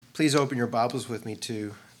Please open your Bibles with me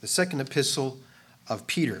to the second epistle of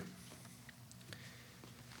Peter,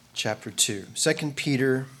 chapter 2. 2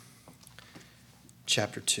 Peter,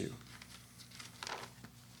 chapter 2.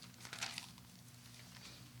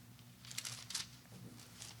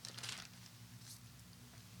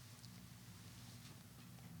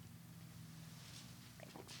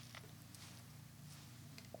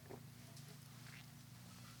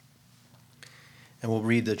 And we'll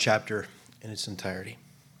read the chapter in its entirety.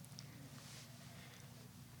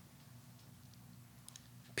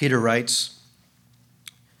 Peter writes,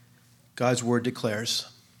 God's word declares,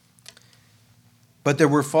 "But there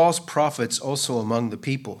were false prophets also among the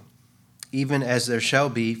people, even as there shall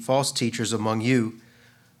be false teachers among you,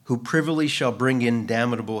 who privily shall bring in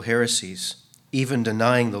damnable heresies, even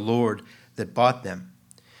denying the Lord that bought them,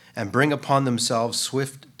 and bring upon themselves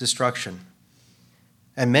swift destruction.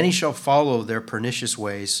 And many shall follow their pernicious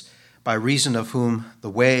ways, by reason of whom the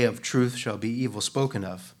way of truth shall be evil spoken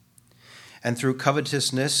of. And through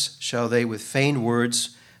covetousness shall they with feigned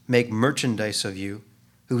words make merchandise of you,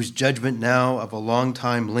 whose judgment now of a long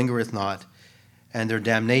time lingereth not, and their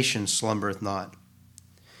damnation slumbereth not.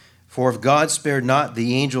 For if God spared not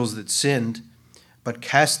the angels that sinned, but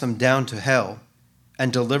cast them down to hell,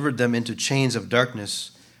 and delivered them into chains of darkness,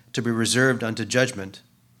 to be reserved unto judgment,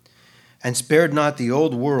 and spared not the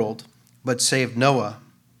old world, but saved Noah,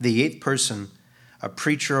 the eighth person, a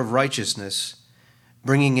preacher of righteousness,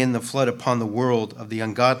 bringing in the flood upon the world of the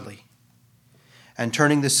ungodly, and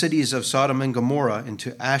turning the cities of Sodom and Gomorrah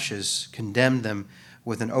into ashes, condemned them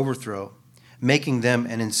with an overthrow, making them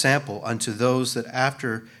an ensample unto those that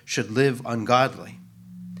after should live ungodly,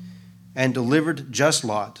 and delivered just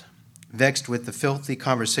Lot, vexed with the filthy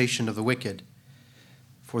conversation of the wicked.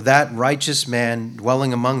 For that righteous man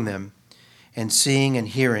dwelling among them, and seeing and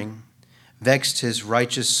hearing, vexed his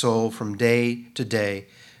righteous soul from day to day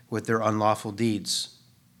with their unlawful deeds.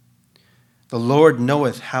 The Lord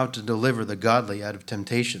knoweth how to deliver the godly out of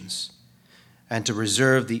temptations, and to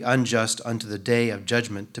reserve the unjust unto the day of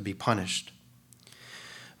judgment to be punished.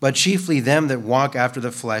 But chiefly them that walk after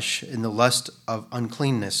the flesh in the lust of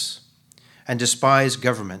uncleanness, and despise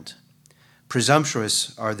government.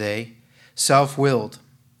 Presumptuous are they, self-willed.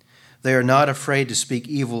 They are not afraid to speak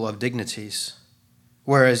evil of dignities.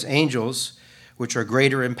 Whereas angels, which are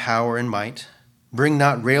greater in power and might, bring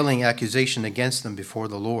not railing accusation against them before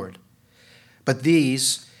the Lord. But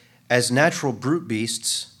these, as natural brute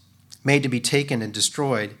beasts, made to be taken and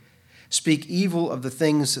destroyed, speak evil of the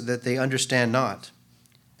things that they understand not,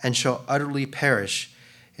 and shall utterly perish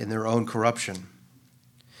in their own corruption,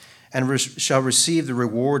 and shall receive the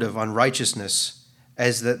reward of unrighteousness,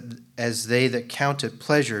 as they that count it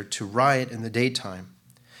pleasure to riot in the daytime.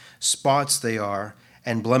 Spots they are,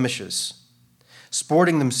 and blemishes,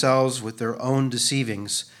 sporting themselves with their own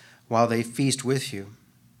deceivings while they feast with you,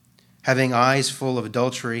 having eyes full of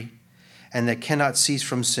adultery, and that cannot cease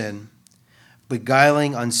from sin,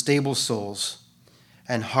 beguiling unstable souls,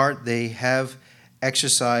 and heart they have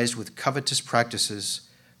exercised with covetous practices,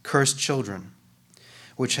 cursed children,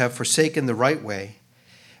 which have forsaken the right way,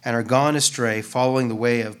 and are gone astray, following the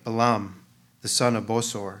way of Balaam, the son of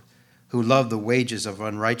Bosor, who loved the wages of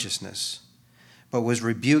unrighteousness, but was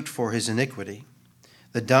rebuked for his iniquity.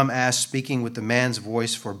 The dumb ass speaking with the man's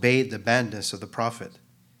voice forbade the badness of the prophet.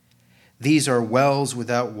 These are wells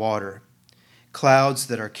without water, clouds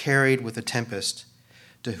that are carried with a tempest,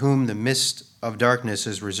 to whom the mist of darkness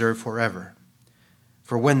is reserved forever.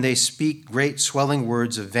 For when they speak great swelling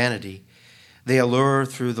words of vanity, they allure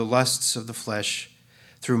through the lusts of the flesh,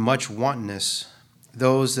 through much wantonness,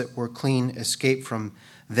 those that were clean escape from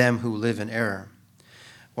them who live in error.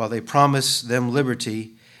 While they promise them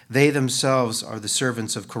liberty, they themselves are the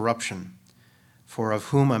servants of corruption. For of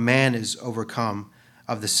whom a man is overcome,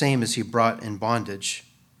 of the same is he brought in bondage.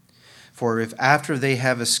 For if after they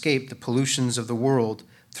have escaped the pollutions of the world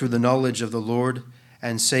through the knowledge of the Lord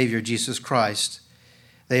and Savior Jesus Christ,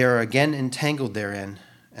 they are again entangled therein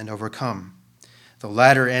and overcome, the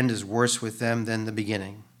latter end is worse with them than the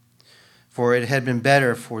beginning. For it had been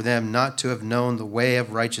better for them not to have known the way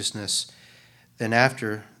of righteousness than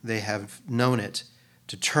after they have known it,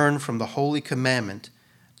 to turn from the holy commandment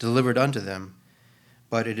delivered unto them.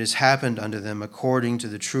 But it has happened unto them according to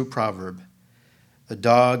the true proverb, the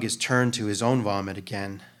dog is turned to his own vomit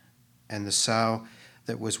again, and the sow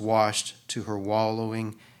that was washed to her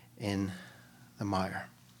wallowing in the mire.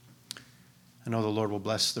 I know the Lord will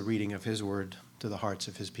bless the reading of his word to the hearts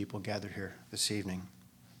of his people gathered here this evening.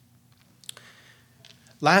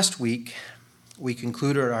 Last week, we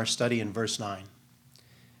concluded our study in verse 9.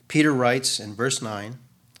 Peter writes in verse 9,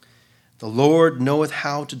 The Lord knoweth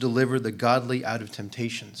how to deliver the godly out of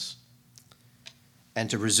temptations,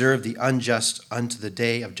 and to reserve the unjust unto the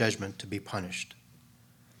day of judgment to be punished.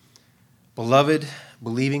 Beloved,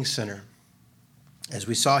 believing sinner, as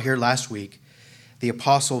we saw here last week, the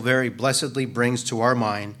apostle very blessedly brings to our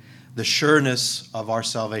mind the sureness of our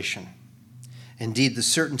salvation, indeed the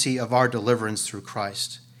certainty of our deliverance through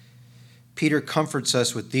Christ. Peter comforts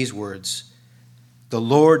us with these words, "The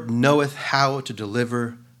Lord knoweth how to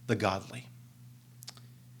deliver the godly,"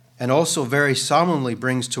 and also very solemnly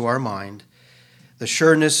brings to our mind the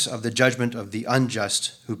sureness of the judgment of the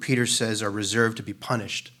unjust, who Peter says are reserved to be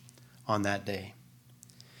punished on that day.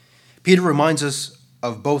 Peter reminds us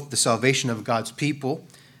of both the salvation of God's people,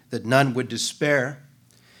 that none would despair,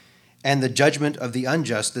 and the judgment of the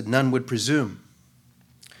unjust, that none would presume.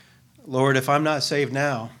 Lord, if I'm not saved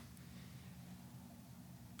now,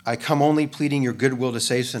 I come only pleading your goodwill to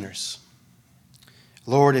save sinners.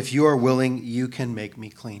 Lord, if you are willing, you can make me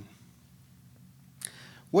clean.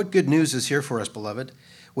 What good news is here for us, beloved?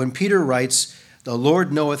 When Peter writes, "The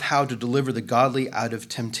Lord knoweth how to deliver the godly out of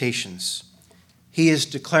temptations," he is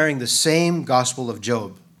declaring the same gospel of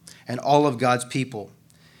Job and all of God's people.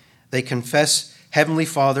 They confess, "Heavenly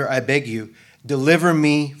Father, I beg you, deliver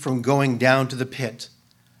me from going down to the pit.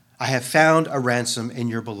 I have found a ransom in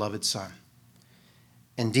your beloved Son."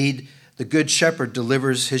 Indeed, the good shepherd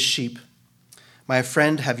delivers his sheep. My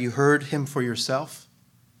friend, have you heard him for yourself?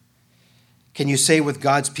 Can you say with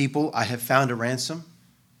God's people, "I have found a ransom.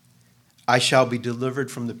 I shall be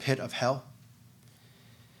delivered from the pit of hell"?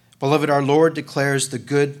 Beloved, our Lord declares the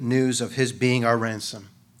good news of his being our ransom.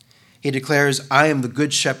 He declares, "I am the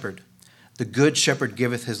good shepherd. The good shepherd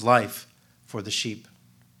giveth his life for the sheep."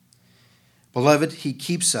 Beloved, he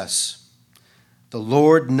keeps us. The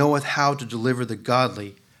Lord knoweth how to deliver the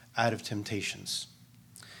godly out of temptations.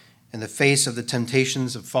 In the face of the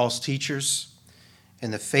temptations of false teachers,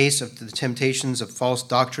 in the face of the temptations of false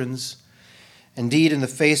doctrines, indeed in the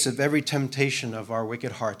face of every temptation of our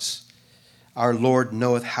wicked hearts, our Lord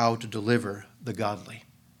knoweth how to deliver the godly.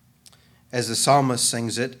 As the psalmist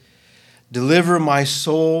sings it, "Deliver my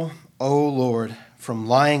soul, O Lord, from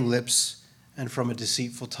lying lips and from a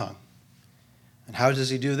deceitful tongue." And how does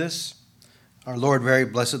he do this? Our Lord very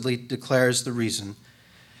blessedly declares the reason.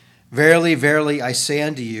 "Verily, verily, I say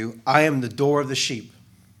unto you, I am the door of the sheep.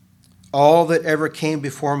 All that ever came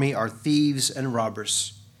before me are thieves and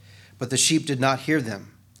robbers, but the sheep did not hear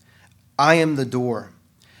them. I am the door.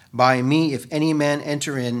 By me, if any man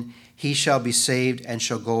enter in, he shall be saved and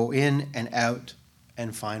shall go in and out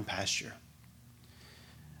and find pasture."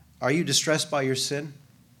 Are you distressed by your sin?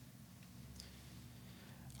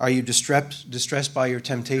 Are you distressed by your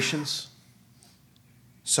temptations?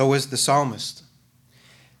 So is the psalmist.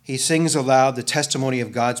 He sings aloud the testimony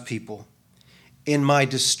of God's people. "In my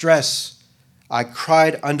distress, I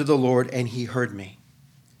cried unto the Lord, and he heard me."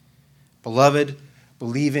 Beloved,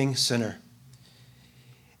 believing sinner,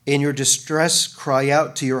 in your distress, cry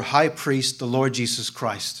out to your high priest, the Lord Jesus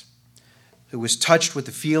Christ, who was touched with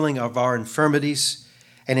the feeling of our infirmities,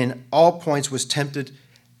 and in all points was tempted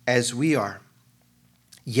as we are,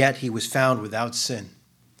 yet he was found without sin.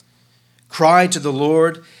 Cry to the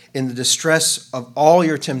Lord in the distress of all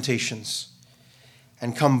your temptations,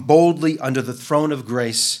 and come boldly under the throne of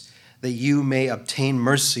grace, that you may obtain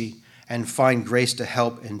mercy and find grace to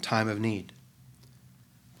help in time of need.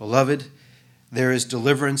 Beloved, there is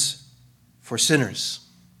deliverance for sinners.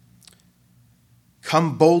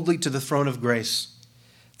 Come boldly to the throne of grace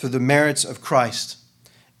through the merits of Christ,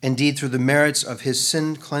 indeed through the merits of his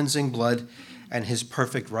sin-cleansing blood and his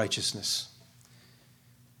perfect righteousness.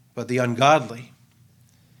 But the ungodly,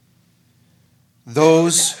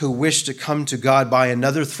 those who wish to come to God by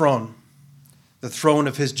another throne, the throne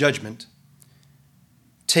of his judgment,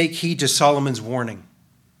 take heed to Solomon's warning.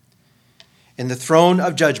 In the throne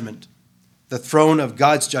of judgment, the throne of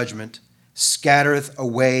God's judgment, scattereth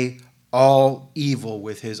away all evil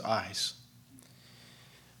with his eyes.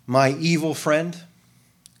 My evil friend,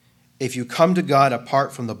 if you come to God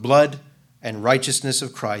apart from the blood and righteousness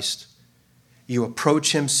of Christ, you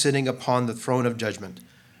approach him sitting upon the throne of judgment.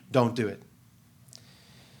 Don't do it.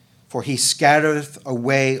 For he scattereth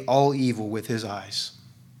away all evil with his eyes.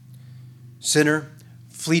 Sinner,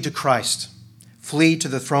 flee to Christ. Flee to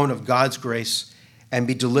the throne of God's grace and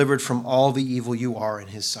be delivered from all the evil you are in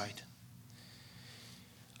his sight.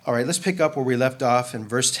 All right, let's pick up where we left off in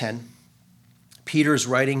verse 10. Peter is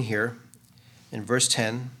writing here in verse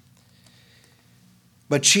 10.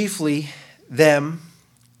 "But chiefly them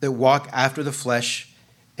that walk after the flesh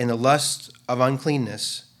in the lust of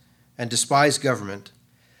uncleanness and despise government,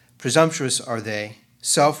 presumptuous are they,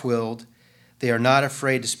 self-willed, they are not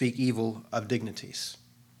afraid to speak evil of dignities.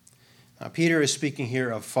 Now, Peter is speaking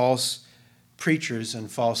here of false preachers and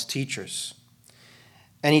false teachers.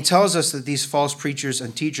 And he tells us that these false preachers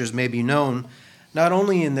and teachers may be known not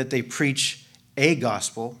only in that they preach a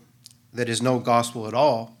gospel that is no gospel at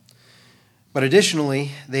all, but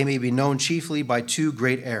additionally, they may be known chiefly by two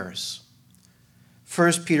great errors.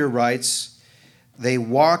 First, Peter writes, they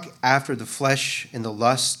walk after the flesh in the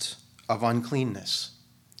lust of uncleanness.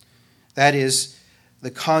 That is,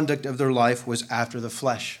 the conduct of their life was after the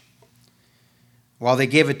flesh. While they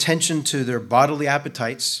gave attention to their bodily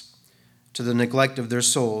appetites, to the neglect of their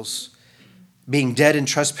souls, being dead in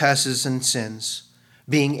trespasses and sins,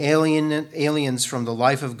 being aliens from the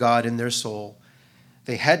life of God in their soul,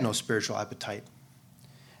 they had no spiritual appetite.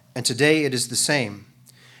 And today it is the same.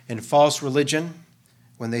 In false religion,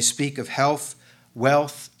 when they speak of health,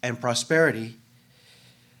 wealth, and prosperity,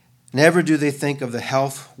 never do they think of the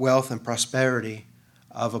health, wealth, and prosperity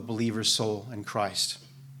of a believer's soul in Christ.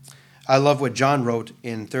 I love what John wrote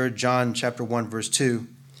in 3 John chapter 1, verse 2.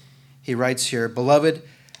 He writes here, "Beloved,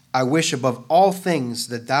 I wish above all things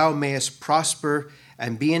that thou mayest prosper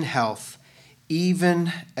and be in health,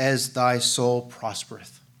 even as thy soul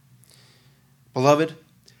prospereth." Beloved,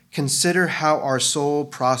 consider how our soul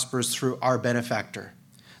prospers through our benefactor,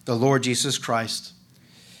 the Lord Jesus Christ.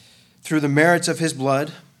 Through the merits of his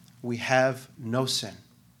blood, we have no sin.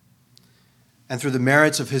 And through the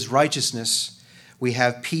merits of his righteousness, we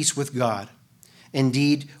have peace with God.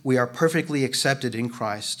 Indeed, we are perfectly accepted in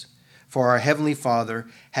Christ, for our heavenly Father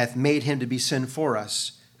hath made him to be sin for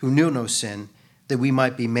us, who knew no sin, that we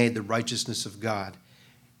might be made the righteousness of God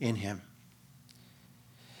in him.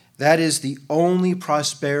 That is the only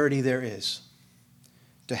prosperity there is,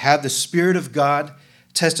 to have the Spirit of God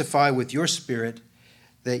testify with your spirit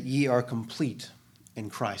that ye are complete in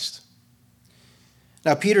Christ.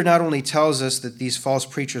 Now, Peter not only tells us that these false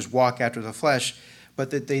preachers walk after the flesh, but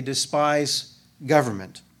that they despise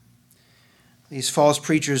government. These false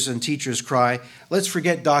preachers and teachers cry, "Let's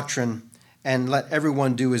forget doctrine and let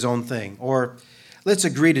everyone do his own thing," or "Let's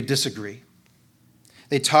agree to disagree."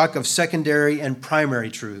 They talk of secondary and primary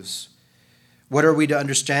truths. What are we to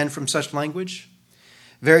understand from such language?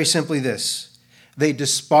 Very simply this: they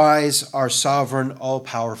despise our sovereign,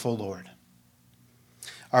 all-powerful Lord.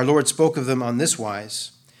 Our Lord spoke of them on this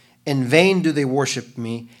wise, "In vain do they worship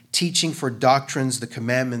me, teaching for doctrines the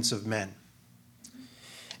commandments of men."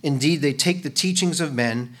 Indeed, they take the teachings of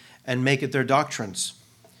men and make it their doctrines.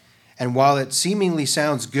 And while it seemingly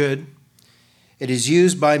sounds good, it is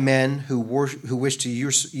used by men who wish to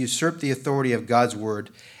usurp the authority of God's word,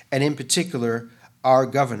 and in particular, our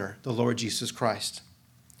governor, the Lord Jesus Christ.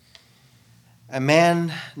 A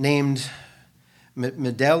man named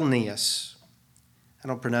Medelnius, I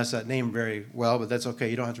don't pronounce that name very well, but that's okay.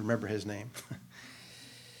 You don't have to remember his name.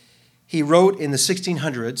 He wrote in the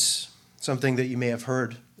 1600s, something that you may have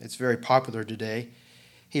heard. It's very popular today.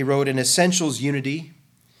 He wrote, "In essentials, unity.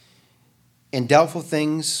 In doubtful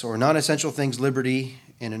things or non-essential things, liberty.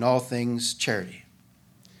 And in all things, charity."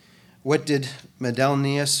 What did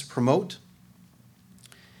Medelnius promote?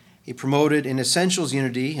 He promoted in essentials,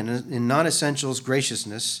 unity. In non-essentials,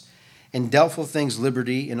 graciousness. In doubtful things,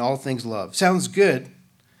 liberty. In all things, love. Sounds good,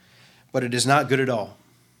 but it is not good at all.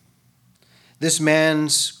 This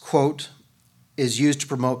man's quote is used to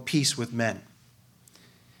promote peace with men.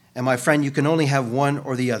 And my friend, you can only have one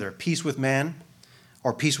or the other, peace with man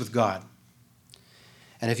or peace with God.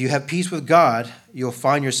 And if you have peace with God, you'll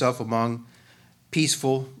find yourself among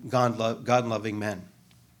peaceful, God-loving men.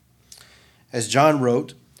 As John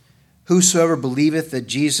wrote, "Whosoever believeth that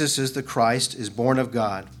Jesus is the Christ is born of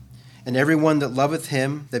God, and everyone that loveth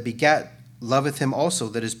him that begat loveth him also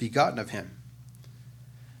that is begotten of him."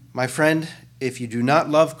 My friend, if you do not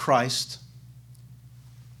love Christ,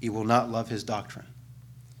 you will not love his doctrine.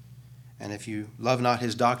 And if you love not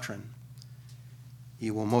his doctrine,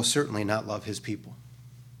 you will most certainly not love his people.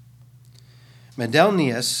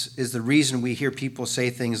 Medelnius is the reason we hear people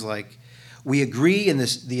say things like, "We agree in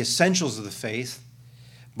the essentials of the faith,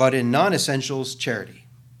 but in non-essentials, charity."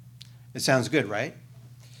 It sounds good, right?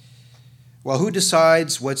 Well, who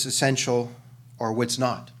decides what's essential or what's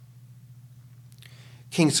not?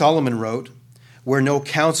 King Solomon wrote, "Where no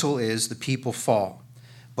counsel is, the people fall,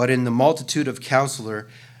 but in the multitude of counselors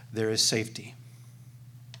there is safety."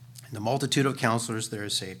 In the multitude of counselors there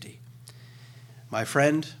is safety. My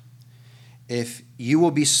friend, if you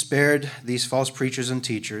will be spared these false preachers and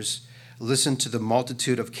teachers, listen to the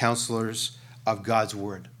multitude of counselors of God's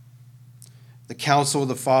word. The counsel of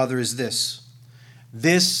the Father is this: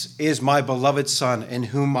 "This is my beloved Son, in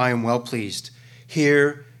whom I am well pleased.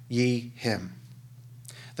 Hear ye him."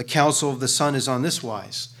 The counsel of the Son is on this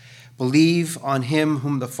wise: believe on him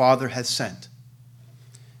whom the Father hath sent.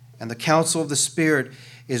 And the counsel of the Spirit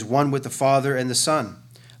is one with the Father and the Son.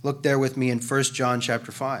 Look there with me in 1 John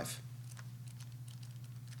chapter 5.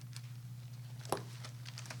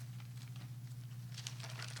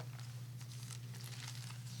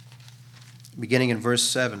 Beginning in verse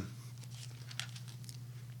 7.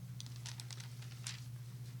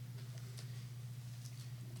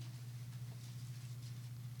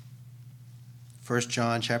 First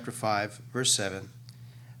John chapter 5, verse 7.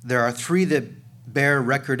 There are three that bear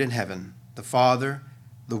record in heaven, the Father,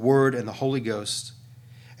 the Word, and the Holy Ghost,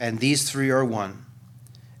 and these three are one.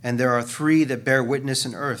 And there are three that bear witness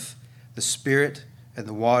in earth, the Spirit, and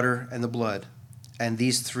the water, and the blood, and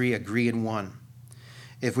these three agree in one.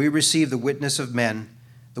 If we receive the witness of men,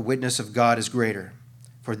 the witness of God is greater.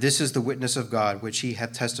 For this is the witness of God, which he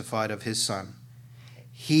hath testified of his Son.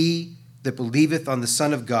 He that believeth on the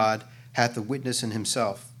Son of God hath the witness in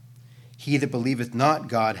himself. He that believeth not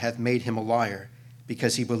God hath made him a liar,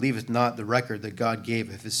 because he believeth not the record that God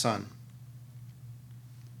gave of his Son.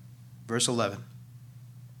 Verse 11.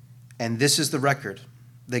 And this is the record,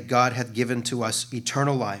 that God hath given to us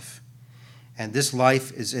eternal life, and this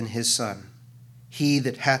life is in his Son. He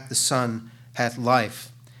that hath the Son hath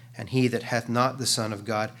life, and he that hath not the Son of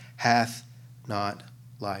God hath not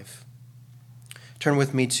life. Turn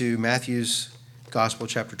with me to Matthew's Gospel,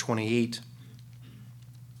 chapter 28.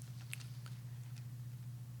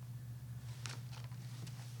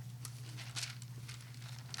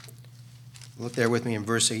 Look there with me in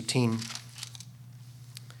verse 18.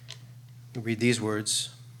 We read these words.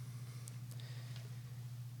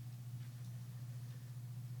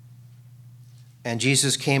 And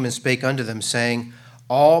Jesus came and spake unto them, saying,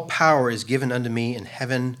 All power is given unto me in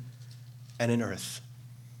heaven and in earth.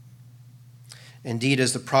 Indeed,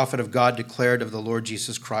 as the prophet of God declared of the Lord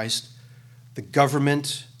Jesus Christ, the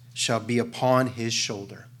government shall be upon his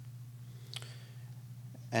shoulder,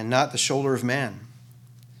 and not the shoulder of man.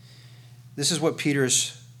 This is what Peter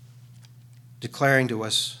is declaring to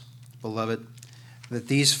us, beloved, that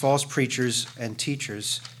these false preachers and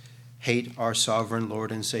teachers hate our sovereign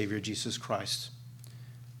Lord and Savior, Jesus Christ.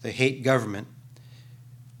 They hate government,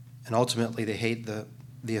 and ultimately they hate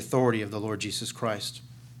the authority of the Lord Jesus Christ.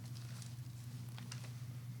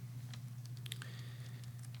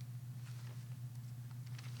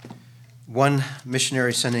 One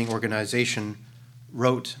missionary sending organization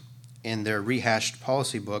wrote in their rehashed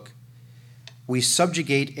policy book, "We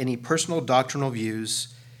subjugate any personal doctrinal views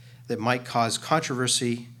that might cause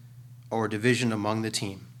controversy or division among the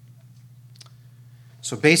team."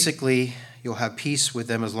 So basically, you'll have peace with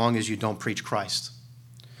them as long as you don't preach Christ,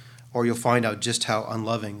 or you'll find out just how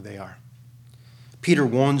unloving they are. Peter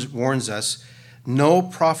warns us, no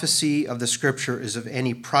prophecy of the Scripture is of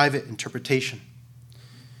any private interpretation.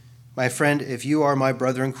 My friend, if you are my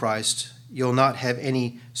brother in Christ, you'll not have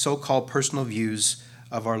any so-called personal views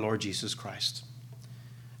of our Lord Jesus Christ.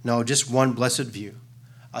 No, just one blessed view,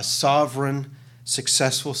 a sovereign,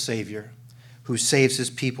 successful Savior who saves his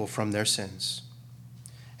people from their sins.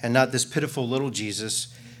 And not this pitiful little Jesus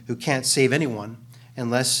who can't save anyone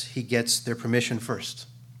unless he gets their permission first.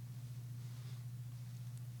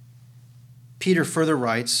 Peter further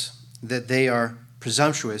writes that they are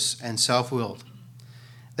presumptuous and self-willed.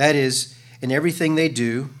 That is, in everything they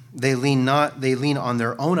do, they lean on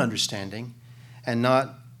their own understanding and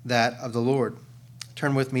not that of the Lord.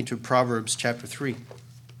 Turn with me to Proverbs chapter 3.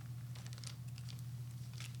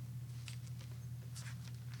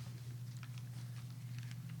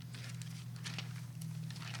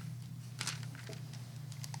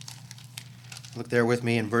 Look there with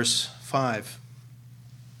me in verse 5.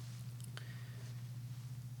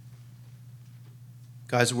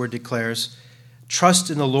 God's word declares, "Trust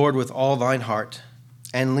in the Lord with all thine heart,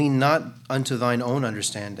 and lean not unto thine own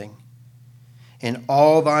understanding. In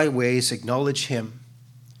all thy ways acknowledge him,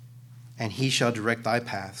 and he shall direct thy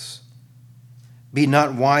paths. Be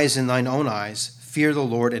not wise in thine own eyes. Fear the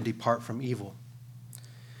Lord and depart from evil."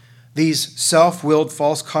 These self-willed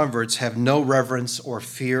false converts have no reverence or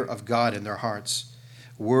fear of God in their hearts,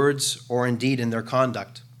 words, or indeed in their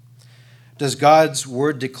conduct. Does God's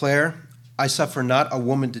word declare, "I suffer not a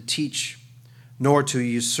woman to teach, nor to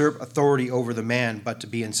usurp authority over the man, but to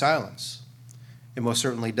be in silence"? It most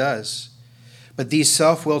certainly does. But these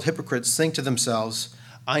self-willed hypocrites think to themselves,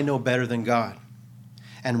 "I know better than God."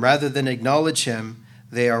 And rather than acknowledge him,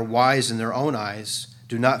 they are wise in their own eyes,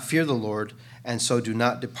 do not fear the Lord, and so do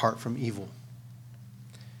not depart from evil.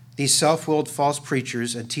 These self-willed false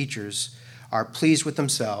preachers and teachers are pleased with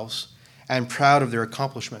themselves and proud of their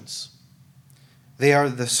accomplishments. They are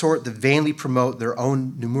the sort that vainly promote their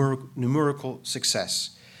own numerical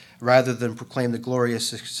success rather than proclaim the glorious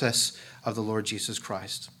success of the Lord Jesus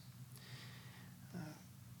Christ.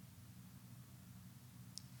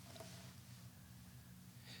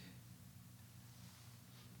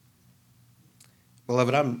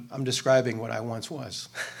 Beloved, I'm describing what I once was.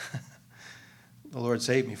 The Lord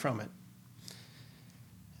saved me from it.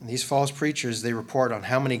 And these false preachers, they report on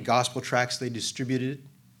how many gospel tracts they distributed,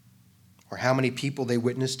 or how many people they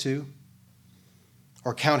witnessed to,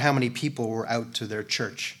 or count how many people were out to their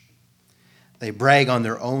church. They brag on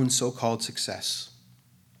their own so-called success.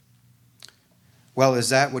 Well, is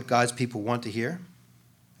that what God's people want to hear?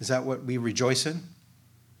 Is that what we rejoice in?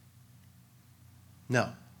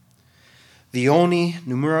 No. The only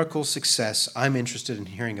numerical success I'm interested in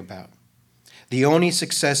hearing about, the only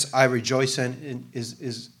success I rejoice in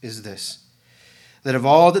is this, that of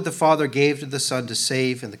all that the Father gave to the Son to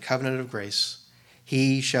save in the covenant of grace,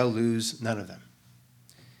 he shall lose none of them.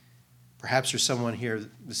 Perhaps there's someone here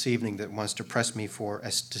this evening that wants to press me for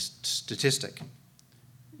a statistic.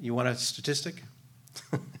 You want a statistic?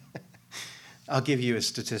 I'll give you a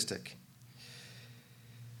statistic.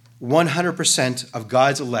 100% of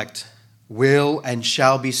God's elect will and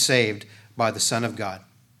shall be saved by the Son of God.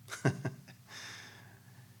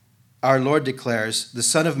 Our Lord declares, the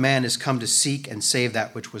Son of Man is come to seek and save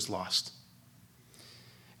that which was lost.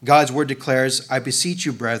 God's word declares, I beseech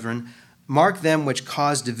you, brethren, mark them which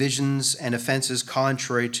cause divisions and offenses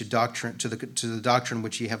contrary to the doctrine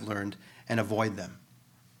which ye have learned, and avoid them.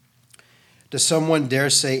 Does someone dare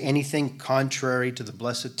say anything contrary to the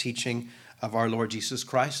blessed teaching of our Lord Jesus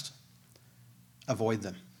Christ? Avoid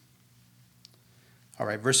them. All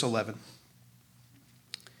right, verse 11.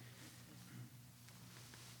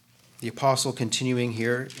 The apostle, continuing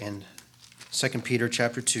here in 2 Peter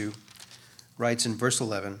chapter 2, writes in verse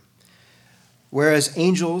 11, whereas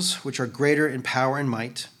angels, which are greater in power and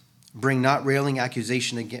might, bring not railing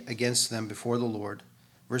accusation against them before the Lord.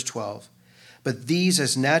 Verse 12, but these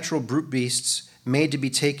as natural brute beasts, made to be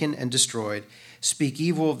taken and destroyed, speak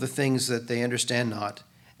evil of the things that they understand not,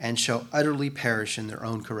 and shall utterly perish in their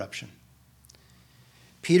own corruption.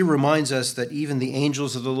 Peter reminds us that even the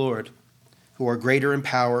angels of the Lord, who are greater in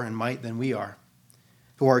power and might than we are,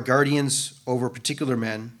 who are guardians over particular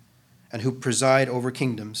men, and who preside over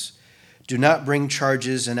kingdoms, do not bring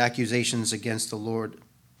charges and accusations against the Lord.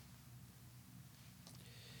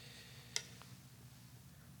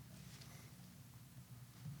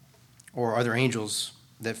 Or other angels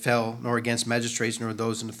that fell, nor against magistrates, nor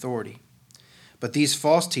those in authority. But these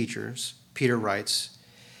false teachers, Peter writes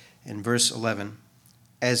in verse 11,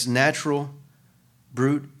 as natural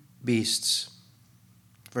brute beasts,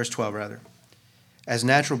 verse 12 rather, as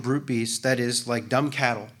natural brute beasts, that is, like dumb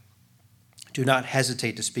cattle, do not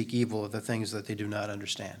hesitate to speak evil of the things that they do not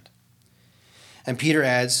understand. And Peter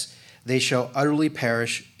adds, they shall utterly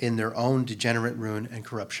perish in their own degenerate ruin and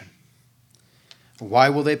corruption. Why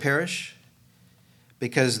will they perish?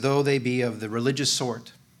 Because though they be of the religious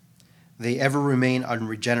sort, they ever remain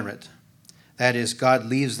unregenerate. That is, God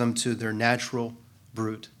leaves them to their natural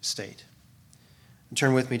brute state. And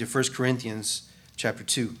turn with me to 1 Corinthians chapter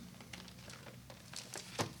 2.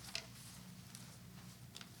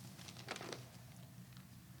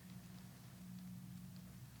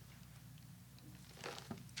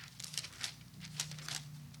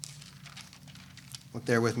 Look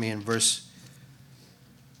there with me in verse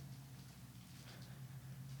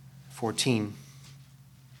 14.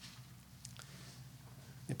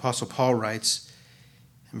 The Apostle Paul writes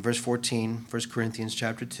in verse 14, 1 Corinthians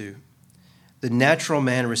chapter 2, the natural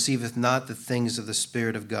man receiveth not the things of the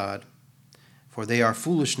Spirit of God, for they are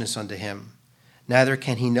foolishness unto him, neither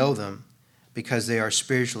can he know them, because they are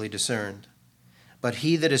spiritually discerned. But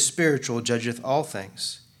he that is spiritual judgeth all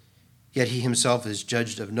things, yet he himself is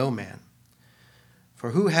judged of no man.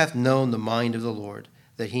 For who hath known the mind of the Lord,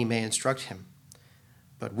 that he may instruct him?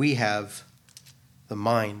 But we have the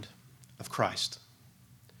mind of Christ.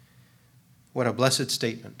 What a blessed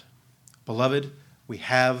statement. Beloved, we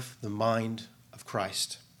have the mind of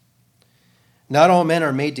Christ. Not all men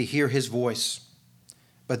are made to hear his voice,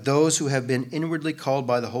 but those who have been inwardly called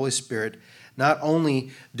by the Holy Spirit. Not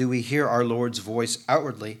only do we hear our Lord's voice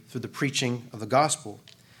outwardly through the preaching of the gospel,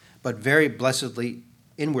 but very blessedly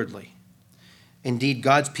inwardly. Indeed,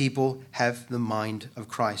 God's people have the mind of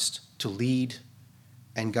Christ to lead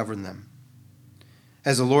and govern them.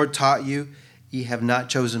 As the Lord taught you, ye have not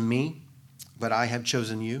chosen me, but I have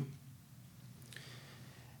chosen you.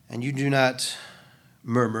 And you do not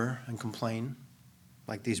murmur and complain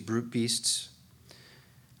like these brute beasts,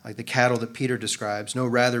 like the cattle that Peter describes. No,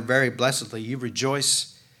 rather, very blessedly, you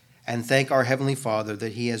rejoice and thank our Heavenly Father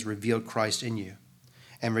that he has revealed Christ in you,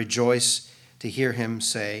 and rejoice to hear him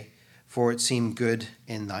say, for it seemed good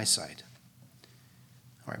in thy sight.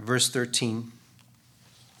 All right, verse 13,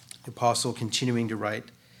 the apostle continuing to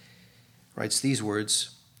writes these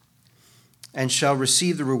words, and shall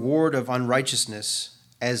receive the reward of unrighteousness,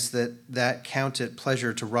 as that count it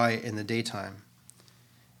pleasure to riot in the daytime.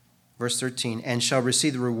 Verse 13, and shall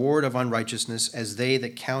receive the reward of unrighteousness, as they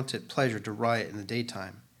that count it pleasure to riot in the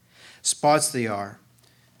daytime. Spots they are,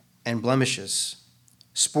 and blemishes,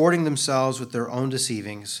 sporting themselves with their own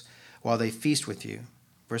deceivings, while they feast with you.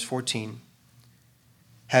 Verse 14,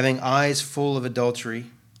 having eyes full of adultery,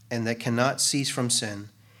 and that cannot cease from sin,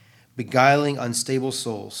 beguiling unstable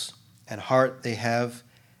souls, and heart they have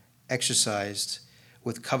exercised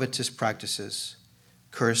with covetous practices,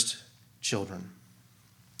 cursed children.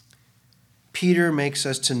 Peter makes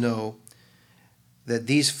us to know that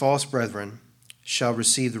these false brethren shall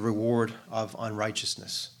receive the reward of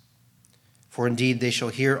unrighteousness. For indeed they shall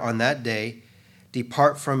hear on that day,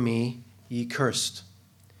 depart from me, ye cursed,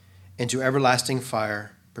 into everlasting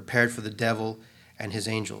fire, prepared for the devil and his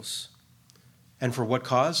angels. And for what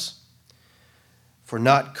cause? For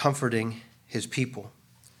not comforting his people.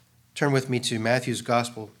 Turn with me to Matthew's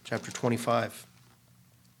Gospel, chapter 25.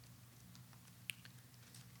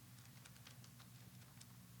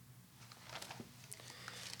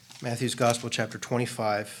 Matthew's Gospel, chapter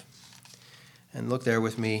 25. And look there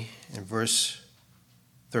with me in verse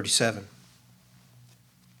 37.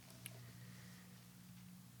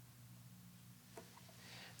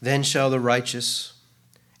 Then shall the righteous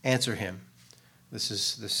answer him. This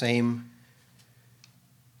is the same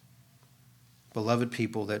beloved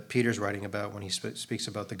people that Peter's writing about when he speaks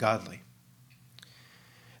about the godly.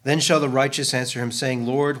 Then shall the righteous answer him, saying,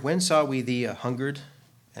 Lord, when saw we thee hungered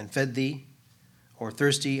and fed thee, or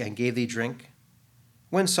thirsty and gave thee drink?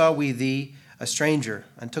 When saw we thee a stranger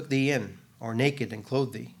and took thee in, or naked and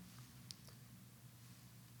clothed thee?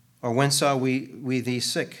 Or when saw we thee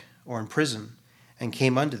sick or in prison and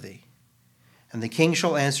came unto thee? And the king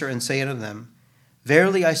shall answer and say unto them,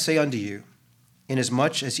 Verily I say unto you,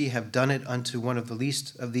 inasmuch as ye have done it unto one of the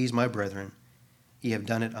least of these my brethren, ye have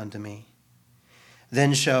done it unto me.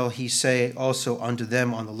 Then shall he say also unto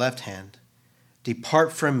them on the left hand,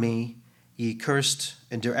 Depart from me, ye cursed,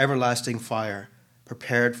 into everlasting fire,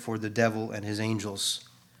 prepared for the devil and his angels.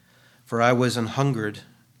 For I was an hungered,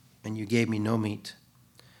 and you gave me no meat.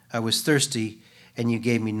 I was thirsty, and you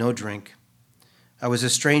gave me no drink. I was a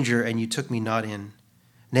stranger, and you took me not in.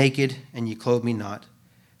 Naked, and you clothed me not.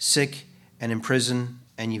 Sick, and in prison,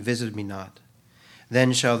 and you visited me not.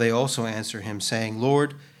 Then shall they also answer him, saying,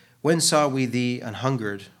 Lord, when saw we thee an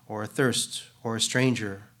hungered, or athirst, or a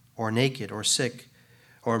stranger, or naked, or sick,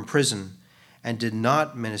 or in prison, and did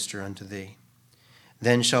not minister unto thee?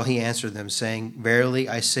 Then shall he answer them, saying, Verily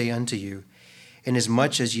I say unto you,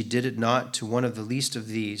 inasmuch as ye did it not to one of the least of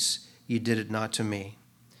these, ye did it not to me.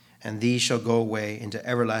 And these shall go away into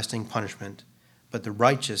everlasting punishment, but the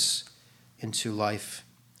righteous into life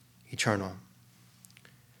eternal.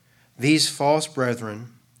 These false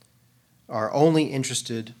brethren are only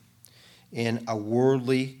interested in a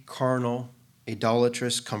worldly, carnal,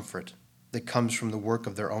 idolatrous comfort that comes from the work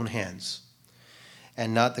of their own hands,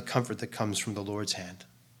 and not the comfort that comes from the Lord's hand.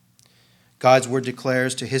 God's word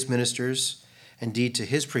declares to his ministers, indeed to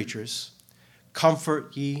his preachers,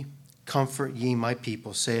 comfort ye, my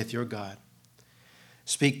people, saith your God.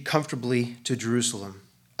 Speak comfortably to Jerusalem,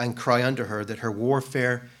 and cry unto her that her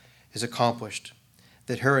warfare is accomplished,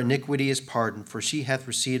 that her iniquity is pardoned, for she hath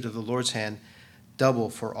received of the Lord's hand double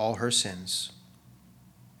for all her sins.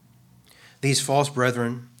 These false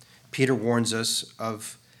brethren, Peter warns us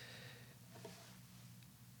of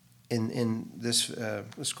in this,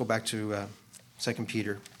 let's go back to 2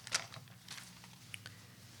 Peter.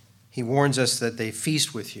 He warns us that they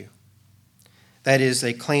feast with you. That is,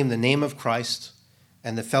 they claim the name of Christ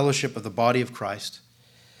and the fellowship of the body of Christ,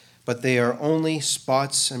 but they are only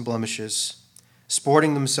spots and blemishes,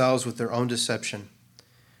 sporting themselves with their own deception.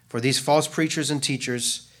 For these false preachers and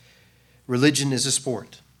teachers, religion is a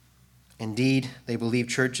sport. Indeed, they believe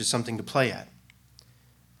church is something to play at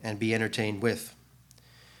and be entertained with.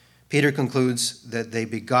 Peter concludes that they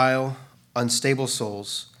beguile unstable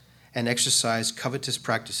souls and exercise covetous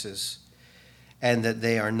practices, and that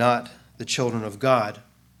they are not the children of God,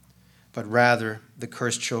 but rather the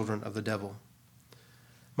cursed children of the devil.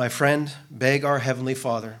 My friend, beg our Heavenly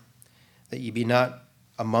Father that ye be not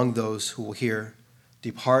among those who will hear,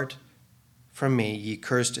 Depart from me, ye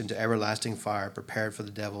cursed, into everlasting fire, prepared for the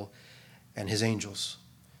devil and his angels.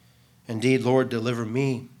 Indeed, Lord, deliver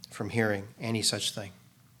me from hearing any such thing.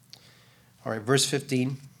 All right, verse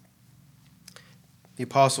 15. the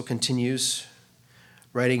apostle continues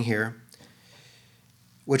writing here,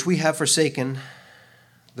 which have forsaken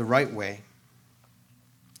the right way,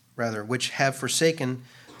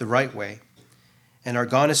 and are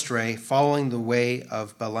gone astray, following the way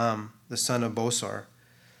of Balaam, the son of Bosor,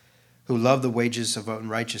 who loved the wages of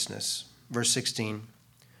unrighteousness. Verse 16,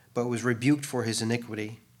 but was rebuked for his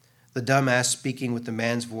iniquity. The dumb ass speaking with the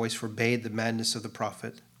man's voice forbade the madness of the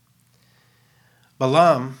prophet.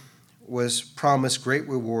 Balaam was promised great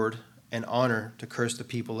reward and honor to curse the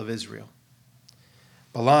people of Israel.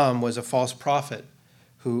 Balaam was a false prophet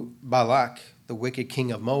who Balak, the wicked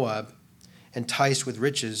king of Moab, enticed with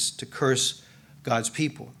riches to curse God's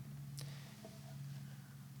people.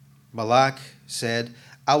 Balak said,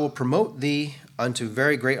 I will promote thee unto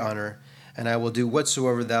very great honor, and I will do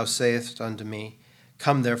whatsoever thou sayest unto me.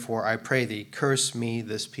 Come therefore, I pray thee, curse me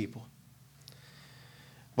this people.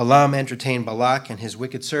 Balaam entertained Balak and his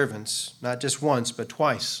wicked servants, not just once, but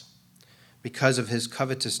twice, because of his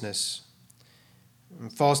covetousness.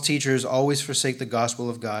 False teachers always forsake the gospel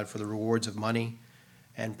of God for the rewards of money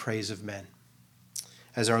and praise of men.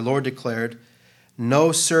 As our Lord declared,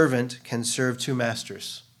 no servant can serve two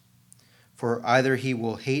masters, for either he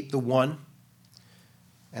will hate the one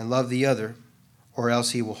and love the other, or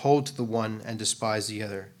else he will hold to the one and despise the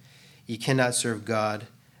other. Ye cannot serve God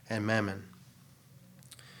and mammon.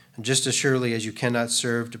 And just as surely as you cannot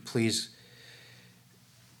serve to please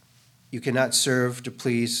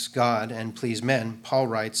God and please men, Paul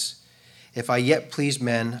writes, if I yet please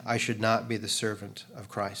men, I should not be the servant of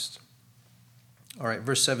Christ. All right,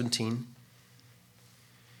 verse 17.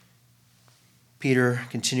 Peter,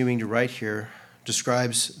 continuing to write here,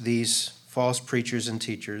 describes these false preachers and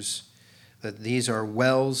teachers, that these are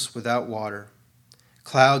wells without water,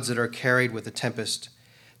 clouds that are carried with a tempest,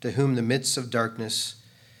 to whom the midst of darkness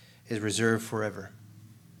is reserved forever.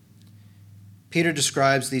 Peter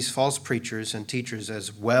describes these false preachers and teachers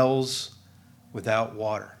as wells without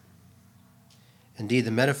water. Indeed,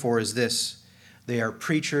 the metaphor is this: they are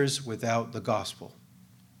preachers without the gospel.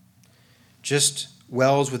 Just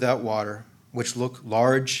wells without water, which look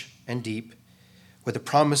large and deep, with the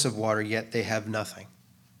promise of water, yet they have nothing.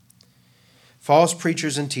 False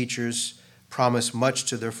preachers and teachers promise much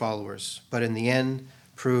to their followers, but in the end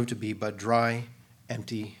prove to be but dry,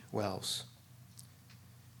 empty wells.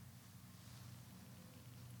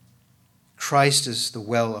 Christ is the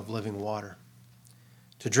well of living water.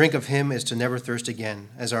 To drink of him is to never thirst again.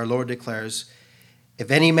 As our Lord declares,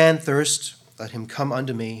 if any man thirst, let him come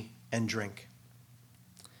unto me and drink.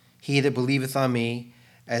 He that believeth on me,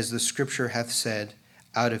 as the scripture hath said,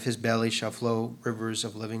 out of his belly shall flow rivers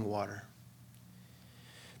of living water.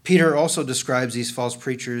 Peter also describes these false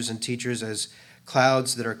preachers and teachers as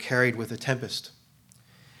clouds that are carried with a tempest.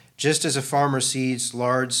 Just as a farmer sees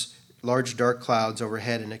large dark clouds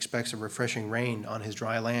overhead and expects a refreshing rain on his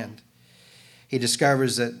dry land, he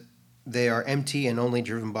discovers that they are empty and only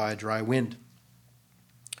driven by a dry wind.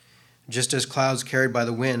 Just as clouds carried by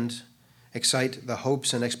the wind excite the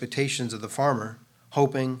hopes and expectations of the farmer,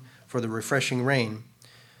 hoping for the refreshing rain,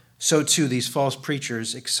 so too these false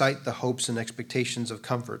preachers excite the hopes and expectations of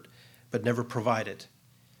comfort, but never provide it,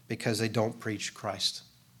 because they don't preach Christ.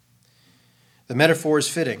 The metaphor is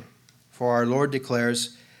fitting, for our Lord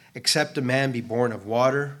declares, except a man be born of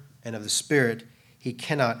water and of the Spirit, he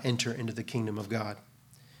cannot enter into the kingdom of God.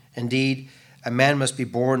 Indeed, a man must be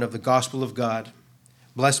born of the gospel of God,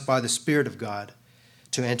 blessed by the Spirit of God,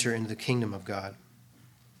 to enter into the kingdom of God.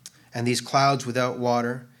 And these clouds without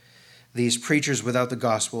water, these preachers without the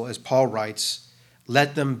gospel, as Paul writes,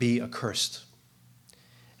 let them be accursed.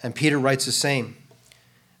 And Peter writes the same,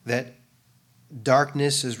 that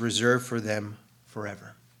darkness is reserved for them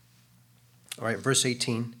forever. All right, verse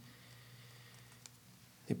 18.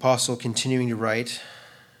 The apostle, continuing to write,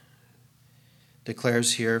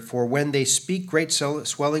 declares here, for when they speak great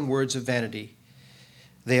swelling words of vanity,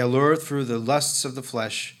 they allure through the lusts of the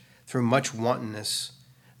flesh, through much wantonness.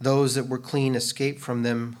 Those that were clean escape from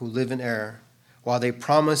them who live in error. While they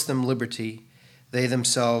promise them liberty, they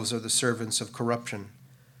themselves are the servants of corruption.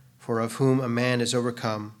 For of whom a man is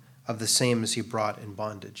overcome, of the same is he brought in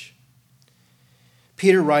bondage.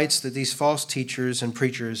 Peter writes that these false teachers and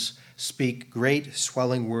preachers speak great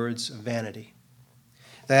swelling words of vanity.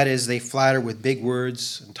 That is, they flatter with big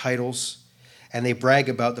words and titles, and they brag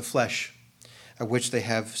about the flesh, of which they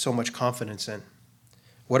have so much confidence in.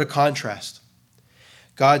 What a contrast.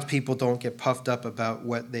 God's people don't get puffed up about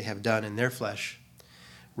what they have done in their flesh.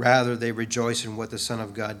 Rather, they rejoice in what the Son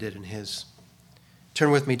of God did in his. Turn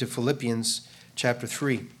with me to Philippians chapter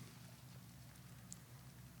 3.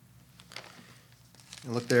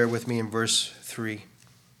 And look there with me in verse 3.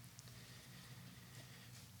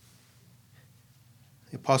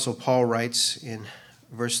 Apostle Paul writes in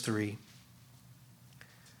verse 3,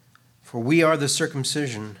 "For we are the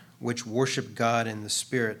circumcision which worship God in the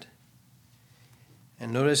Spirit."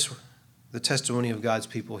 And notice the testimony of God's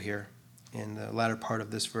people here in the latter part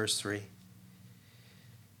of this verse 3.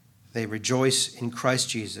 They rejoice in Christ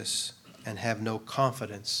Jesus and have no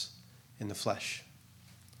confidence in the flesh.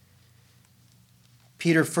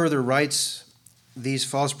 Peter further writes, these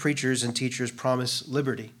false preachers and teachers promise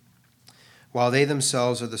liberty, while they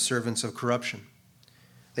themselves are the servants of corruption.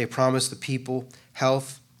 They promise the people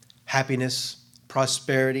health, happiness,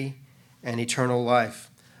 prosperity, and eternal life,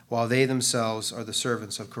 while they themselves are the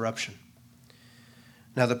servants of corruption.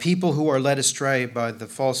 Now, the people who are led astray by the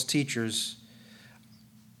false teachers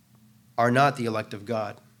are not the elect of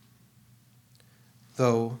God,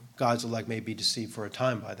 though God's elect may be deceived for a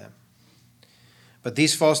time by them. But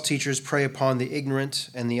these false teachers prey upon the ignorant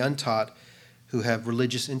and the untaught who have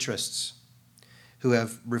religious interests, who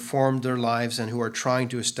have reformed their lives and who are trying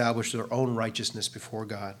to establish their own righteousness before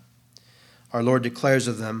God. Our Lord declares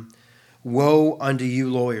of them, "Woe unto you,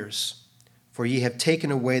 lawyers, for ye have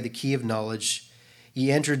taken away the key of knowledge.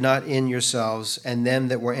 Ye entered not in yourselves, and them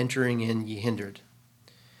that were entering in ye hindered."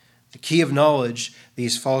 The key of knowledge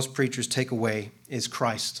these false preachers take away is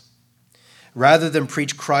Christ. Rather than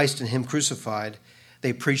preach Christ and him crucified,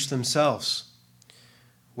 they preach themselves.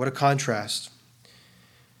 What a contrast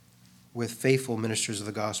with faithful ministers of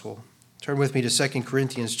the gospel. Turn with me to 2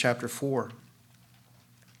 Corinthians chapter 4.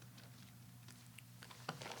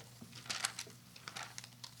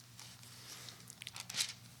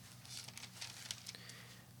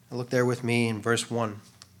 Look there with me in verse 1.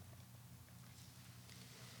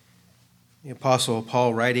 The Apostle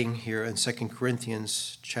Paul writing here in 2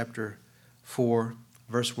 Corinthians chapter 4,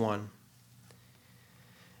 verse 1.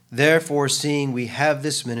 "Therefore, seeing we have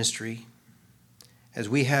this ministry, as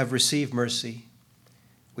we have received mercy,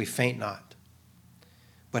 we faint not,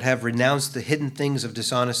 but have renounced the hidden things of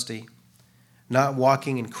dishonesty, not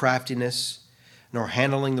walking in craftiness, nor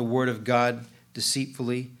handling the word of God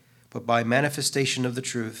deceitfully, but by manifestation of the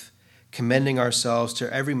truth, commending ourselves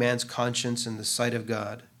to every man's conscience in the sight of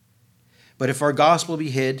God. But if our gospel be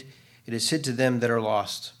hid, it is hid to them that are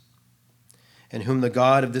lost, in whom the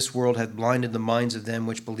God of this world hath blinded the minds of them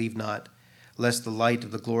which believe not, lest the light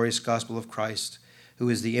of the glorious gospel of Christ, who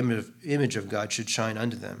is the image of God, should shine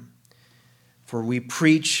unto them. For we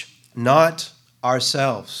preach not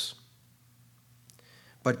ourselves,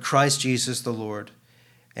 but Christ Jesus the Lord,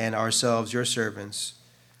 and ourselves your servants,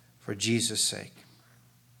 for Jesus' sake."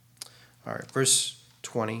 All right, verse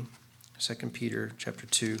 20, 2 Peter chapter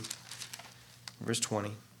 2, verse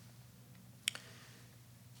 20.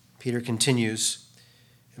 Peter continues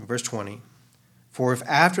in verse 20, "For if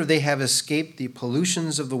after they have escaped the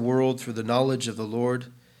pollutions of the world through the knowledge of the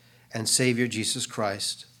Lord and Savior Jesus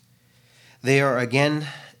Christ, they are again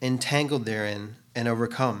entangled therein and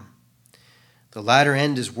overcome, the latter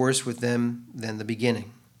end is worse with them than the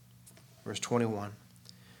beginning." Verse 21,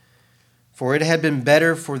 "For it had been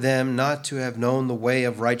better for them not to have known the way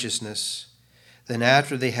of righteousness than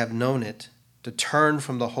after they have known it, to turn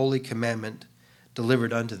from the holy commandment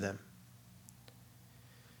delivered unto them.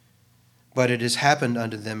 But it has happened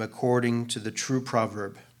unto them according to the true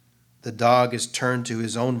proverb, the dog is turned to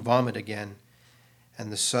his own vomit again,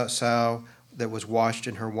 and the sow that was washed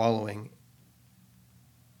in her wallowing,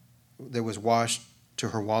 that was washed to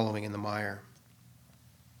her wallowing in the mire."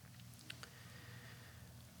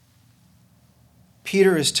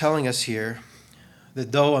 Peter is telling us here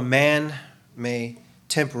that though a man may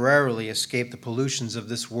temporarily escape the pollutions of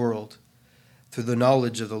this world through the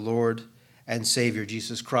knowledge of the Lord and Savior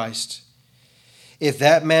Jesus Christ, if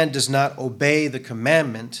that man does not obey the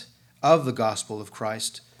commandment of the gospel of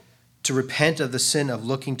Christ to repent of the sin of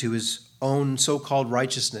looking to his own so-called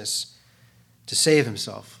righteousness to save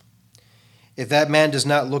himself, if that man does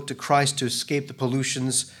not look to Christ to escape the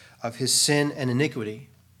pollutions of his sin and iniquity,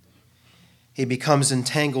 he becomes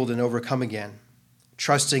entangled and overcome again,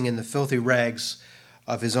 trusting in the filthy rags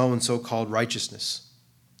of his own so-called righteousness.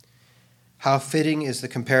 How fitting is the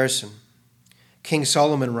comparison. King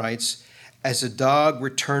Solomon writes, "As a dog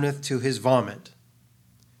returneth to his vomit,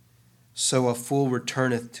 so a fool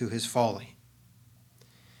returneth to his folly."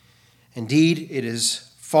 Indeed, it is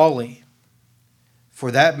folly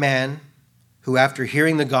for that man who, after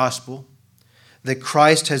hearing the gospel, that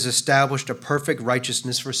Christ has established a perfect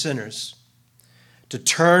righteousness for sinners, to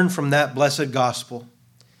turn from that blessed gospel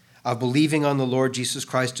of believing on the Lord Jesus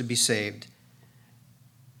Christ to be saved,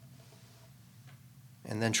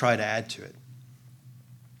 and then try to add to it.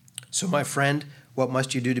 So, my friend, what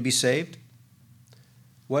must you do to be saved?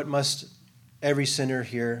 What must every sinner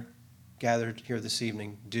here gathered here this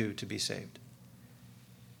evening do to be saved?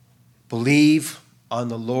 Believe on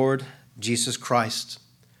the Lord Jesus Christ,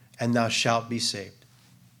 and thou shalt be saved.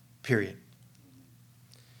 Period.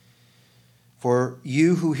 For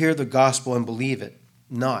you who hear the gospel and believe it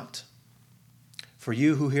not, for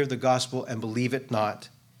you who hear the gospel and believe it not,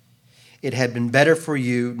 it had been better for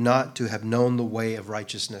you not to have known the way of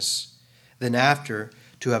righteousness than after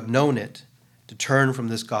to have known it, to turn from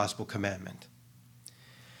this gospel commandment.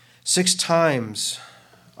 6 times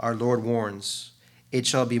our Lord warns, it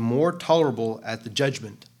shall be more tolerable at the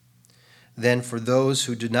judgment than for those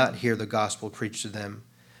who did not hear the gospel preached to them,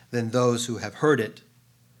 than those who have heard it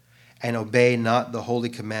and obey not the holy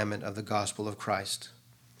commandment of the gospel of Christ.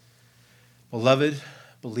 Beloved,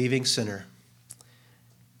 believing sinner,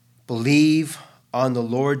 believe on the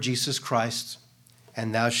Lord Jesus Christ,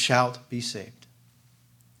 and thou shalt be saved.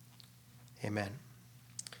 Amen.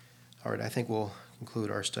 All right, I think we'll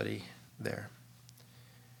conclude our study there.